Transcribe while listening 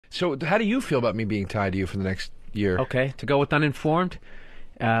So how do you feel about me being tied to you for the next year? Okay, to go with Uninformed,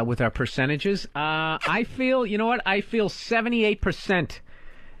 with our percentages, I feel, you know what? I feel 78%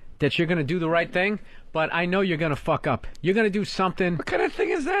 that you're going to do the right thing, but I know you're going to fuck up. You're going to do something. What kind of thing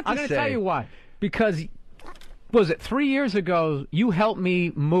is that to I'm going to say? tell you why. Because, what was it, 3 years ago, you helped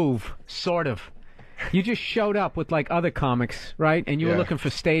me move, sort of. You just showed up with, like, other comics, right? And you were looking for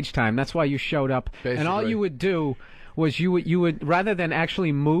stage time. That's why you showed up. Basically. And all you would do was you would rather than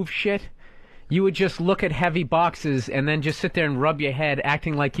actually move shit, you would just look at heavy boxes and then just sit there and rub your head,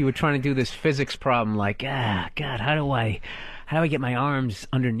 acting like you were trying to do this physics problem, like, God, how do I get my arms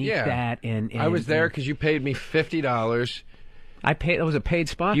underneath that? And I was there because you paid me $50. I paid. It was a paid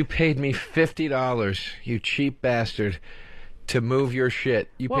spot. You paid me $50, you cheap bastard, to move your shit.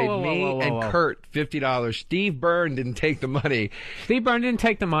 You paid me and Kurt $50. Steve Byrne didn't take the money. Steve Byrne didn't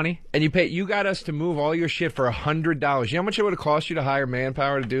take the money. And you got us to move all your shit for $100. You know how much it would have cost you to hire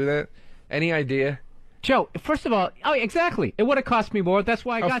manpower to do that? Any idea? Joe, first of all, exactly. It would have cost me more. That's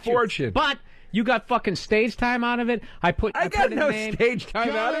why I got you. A fortune. But you got fucking stage time out of it. I got no stage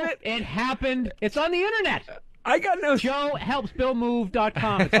time out of it. It happened. It's on the internet. I got no...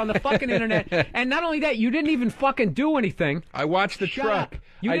 JoeHelpsBillMove.com. It's on the fucking internet. And not only that, you didn't even fucking do anything. I watched the truck. Up.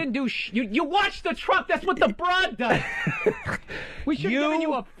 You didn't do... You watched the truck. That's what the broad does. We should have given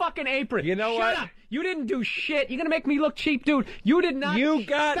you a fucking apron. You know what? Shut up. You didn't do shit. You're going to make me look cheap, dude. You did not... You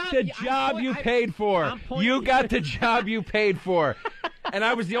got the job you paid for. You got the job you paid for. And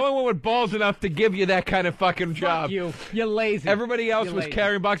I was the only one with balls enough to give you that kind of fucking job. Fuck you. You're lazy. Everybody else was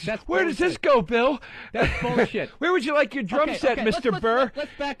carrying boxes. Where does this go, Bill? That's bullshit. Where would you like your drum set, Mr. Burr?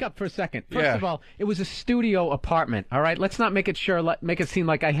 Let's back up for a second. First of all, it was a studio apartment, all right? Let's not make it seem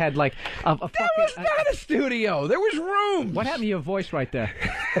like I had like a fucking... That was not a studio. There was room. What happened to your voice right there?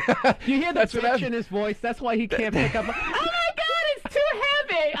 You hear the pitch in his voice? That's why he can't pick up... Oh, my God, it's too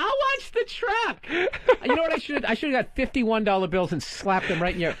heavy. I'll watch the truck. You know what I should have got $51 bills and slapped them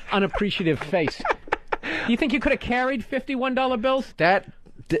right in your unappreciative face. Do you think you could have carried $51 bills?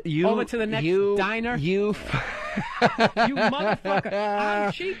 Over to the next diner? You motherfucker.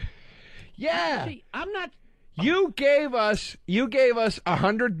 I'm cheap. Yeah. I'm not... You gave us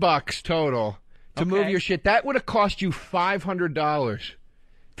 $100 total to move your shit. That would have cost you $500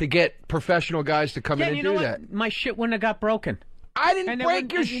 to get professional guys to come in and do that. My shit wouldn't have got broken. I didn't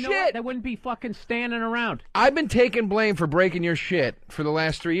break your shit. They wouldn't be fucking standing around. I've been taking blame for breaking your shit for the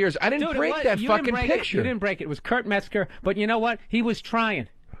last 3 years. I didn't break that fucking picture. You didn't break it. It was Kurt Metzger. But you know what? He was trying.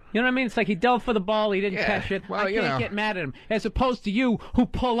 You know what I mean? It's like he dove for the ball, he didn't catch it. Well, I can't get mad at him. As opposed to you, who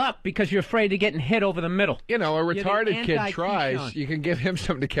pull up because you're afraid of getting hit over the middle. You know, a retarded kid tries. You can give him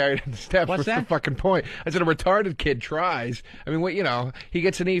something to carry down the steps. What's the fucking point? I said a retarded kid tries. I mean, he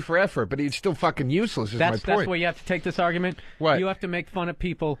gets an E for effort, but he's still fucking useless, is my point. That's where you have to take this argument? What? You have to make fun of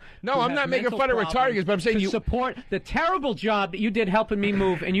people. No, I'm not making fun of retards, but I'm saying you support the terrible job that you did helping me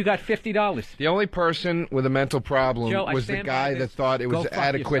move, and you got $50. The only person with a mental problem was the guy that thought it was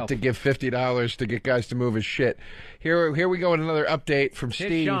adequate to give $50 to get guys to move his shit. Here we go with another update from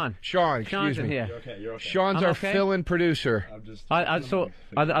Steve. Sean, excuse me. Here. You're okay. Sean's our fill-in producer. So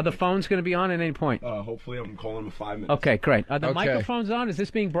are the phones going to be on at any point? Hopefully, I'm calling him in 5 minutes. Okay, great. Are the microphones on? Is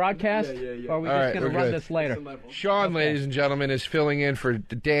this being broadcast? Yeah. Or are we just going to run this later? Sean, ladies and gentlemen, is filling in for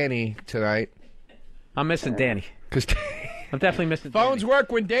Danny tonight. I'm missing Danny. I'm definitely missing Phones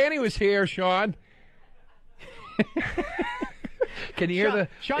work when Danny was here, Sean. Can you hear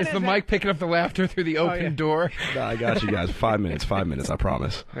is the mic picking up the laughter through the open door? No, I got you guys. 5 minutes, I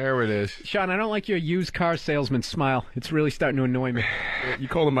promise. There it is. Sean, I don't like your used car salesman smile. It's really starting to annoy me. You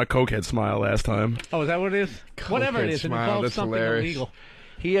called him my cokehead smile last time. Oh, is that what it is? Whatever it is, smile, it involves something illegal.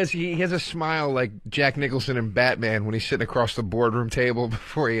 He has a smile like Jack Nicholson in Batman when he's sitting across the boardroom table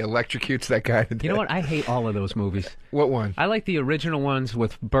before he electrocutes that guy to death. You know what? I hate all of those movies. What one? I like the original ones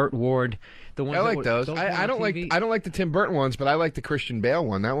with Burt Ward. The ones I like those. I don't like the Tim Burton ones, but I like the Christian Bale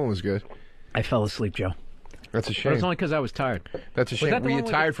one. That one was good. I fell asleep, Joe. That's a shame. But it was only because I was tired. That's a shame. Were you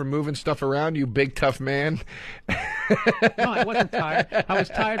tired from moving stuff around, you big tough man? No, I wasn't tired. I was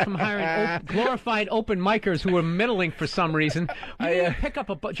tired from hiring glorified open micers who were middling for some reason. You didn't pick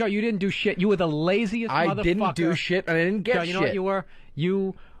up Joe, you didn't do shit. You were the laziest motherfucker. I didn't do shit, and I didn't get Joe, you know what you were?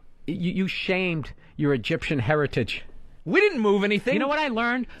 You shamed your Egyptian heritage. We didn't move anything. You know what I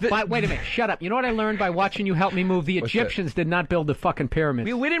learned? Wait a minute, shut up. You know what I learned by watching you help me move? The Egyptians did not build the fucking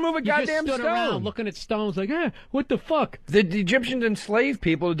pyramids. We didn't move a goddamn stone. You just stood around looking at stones like, what the fuck? The Egyptians enslaved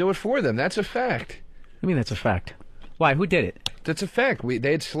people to do it for them. That's a fact. I mean, that's a fact. Why? Who did it? That's a fact.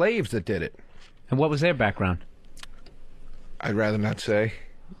 They had slaves that did it. And what was their background? I'd rather not say.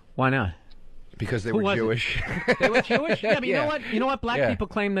 Why not? Because they were Jewish. They were Jewish? Yeah, but you know what? You know what? Black people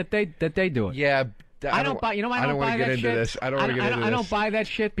claim that they do it. Yeah. I don't buy. You know why I don't buy that shit? I don't want to get into this. I don't want to get into this. I don't buy that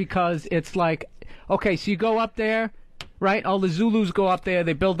shit because it's like, okay, so you go up there, right? All the Zulus go up there,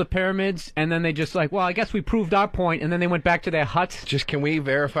 they build the pyramids, and then they just like, well, I guess we proved our point, and then they went back to their huts. Just can we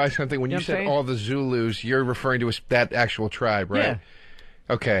verify something? When you said all the Zulus, you're referring to that actual tribe, right? Yeah.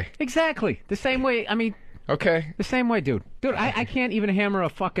 Okay. Exactly. The same way. I mean. Okay. The same way, dude. Dude, I can't even hammer a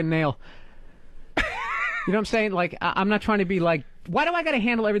fucking nail. You know what I'm saying? Like, I'm not trying to be like, why do I got to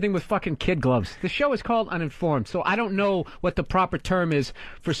handle everything with fucking kid gloves? The show is called Uninformed, so I don't know what the proper term is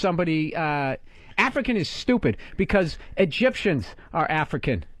for somebody. African is stupid because Egyptians are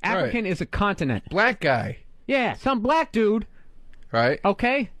African. African is a continent. Black guy. Yeah, some black dude. Right.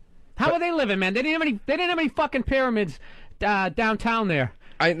 Okay. How are they living, man? They didn't have any fucking pyramids downtown there.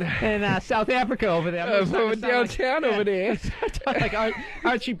 In South Africa over there. Downtown over there. Like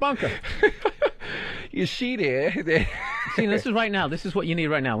Archie Bunker. You see there. See, this is right now. This is what you need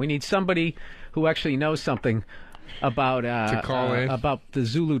right now. We need somebody who actually knows something about to call in about the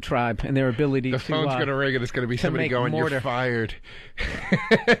Zulu tribe and their ability to. The phone's going to ring and it's going to be somebody going, mortar. You're fired.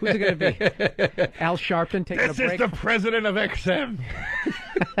 Who's it going to be? Al Sharpton taking a break? This is the president of XM.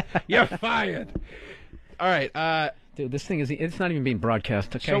 You're fired. All right. Dude, this thing it's not even being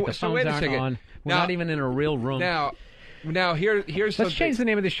broadcast. Okay, the phones aren't on. We're not even in a real room. Now here's. Let's change the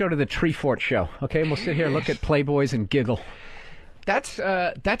name of the show to the Tree Fort Show. Okay, and we'll sit here, look at Playboys, and giggle.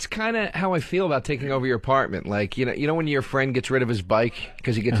 That's kind of how I feel about taking over your apartment. Like you know when your friend gets rid of his bike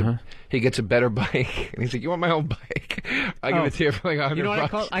because he gets a better bike, and he's like, "You want my old bike? I'll give it to you for like $100." You know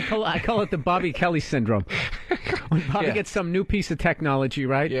what I call it the Bobby Kelly syndrome. When Bobby gets some new piece of technology,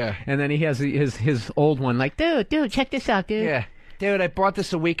 right? Yeah. And then he has his old one, like, dude, check this out, dude. Yeah. Dude, I bought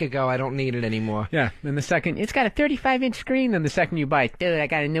this a week ago. I don't need it anymore. Yeah. And the second, it's got a 35-inch screen. Then the second you buy it, dude, I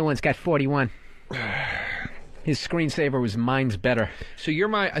got a new one. It's got 41. His screensaver was mine's better. So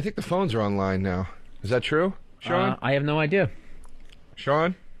I think the phones are online now. Is that true, Sean? I have no idea.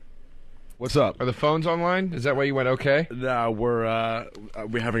 Sean? What's up? Are the phones online? Is that why you went okay? No, we're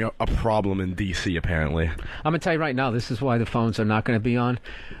having a problem in D.C. apparently. I'm gonna tell you right now. This is why the phones are not gonna be on.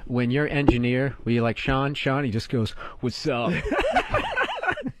 When your engineer, where you're like Sean, he just goes, "What's up?"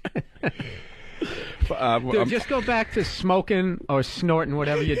 Dude, just go back to smoking or snorting,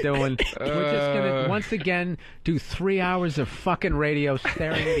 whatever you're doing. We're just gonna once again do 3 hours of fucking radio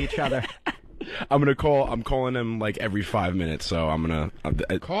staring at each other. I'm calling him like every 5 minutes, so I'm gonna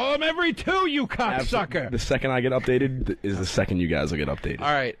call him every 2, you cocksucker. The second I get updated is the second you guys will get updated.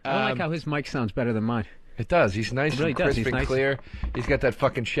 All right. I like how his mic sounds better than mine. It does. He's nice and crisp and clear. He's got that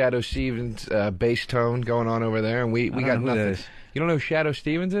fucking Shadow Stevens bass tone going on over there, and we got nothing. You don't know who Shadow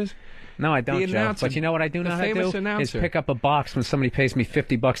Stevens is? No, I don't, Joe. But you know what I do know how to do? Is pick up a box when somebody pays me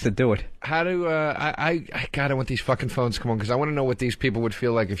 $50 to do it. How do I want these fucking phones to come on because I want to know what these people would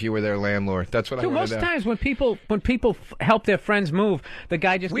feel like if you were their landlord. That's what I want to know. Most times when people help their friends move, the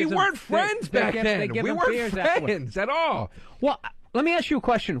guy just we weren't friends back then. We weren't friends at all. Well, let me ask you a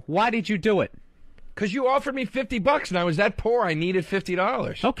question. Why did you do it? Because you offered me $50 and I was that poor. I needed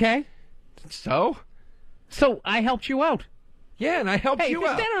 $50. Okay. So I helped you out. Yeah, and I helped you out. Hey, if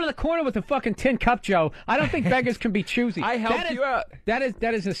you're standing on the corner with a fucking tin cup, Joe, I don't think beggars can be choosy. I helped you out. That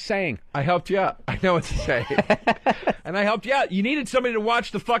is a saying. I helped you out. I know it's a saying. And I helped you out. You needed somebody to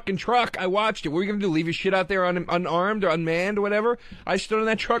watch the fucking truck. I watched it. What were you going to do, leave your shit out there unarmed or unmanned or whatever? I stood on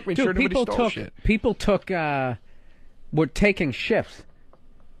that truck, made sure nobody stole shit. People were taking shifts.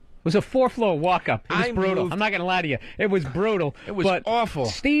 It was a 4-floor walk-up. It was brutal. I'm not going to lie to you. It was brutal. It was awful.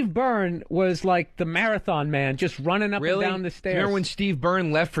 Steve Burr was like the marathon man, just running up and down the stairs. Remember when Steve Burr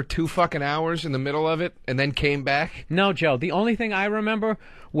left for 2 fucking hours in the middle of it and then came back? No, Joe. The only thing I remember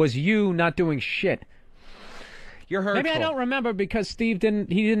was you not doing shit. You're hurtful. Maybe I don't remember because Steve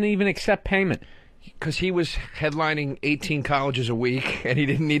didn't even accept payment. Because he was headlining 18 colleges a week and he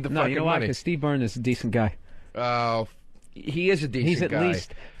didn't need the fucking money. No, you know why? Because Steve Burr is a decent guy. He is a decent guy. He's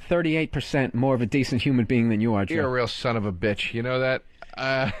at least 38% more of a decent human being than you are, Joe. You're a real son of a bitch. You know that?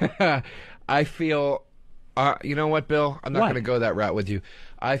 I feel... you know what, Bill? I'm not going to go that route with you.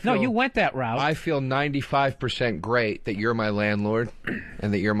 No, you went that route. I feel 95% great that you're my landlord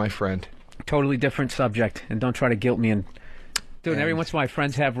and that you're my friend. Totally different subject. And don't try to guilt me. Dude, every once in a while,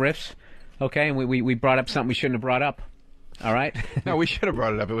 friends have riffs, okay? And we brought up something we shouldn't have brought up. All right? No, we should have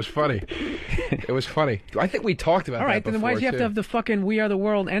brought it up. It was funny. It was funny. I think we talked about that before, all right, then why do you have to have the fucking We Are the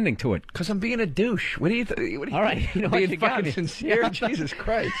World ending to it? Because I'm being a douche. What do you all right, you know being fucking sincere? Jesus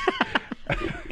Christ.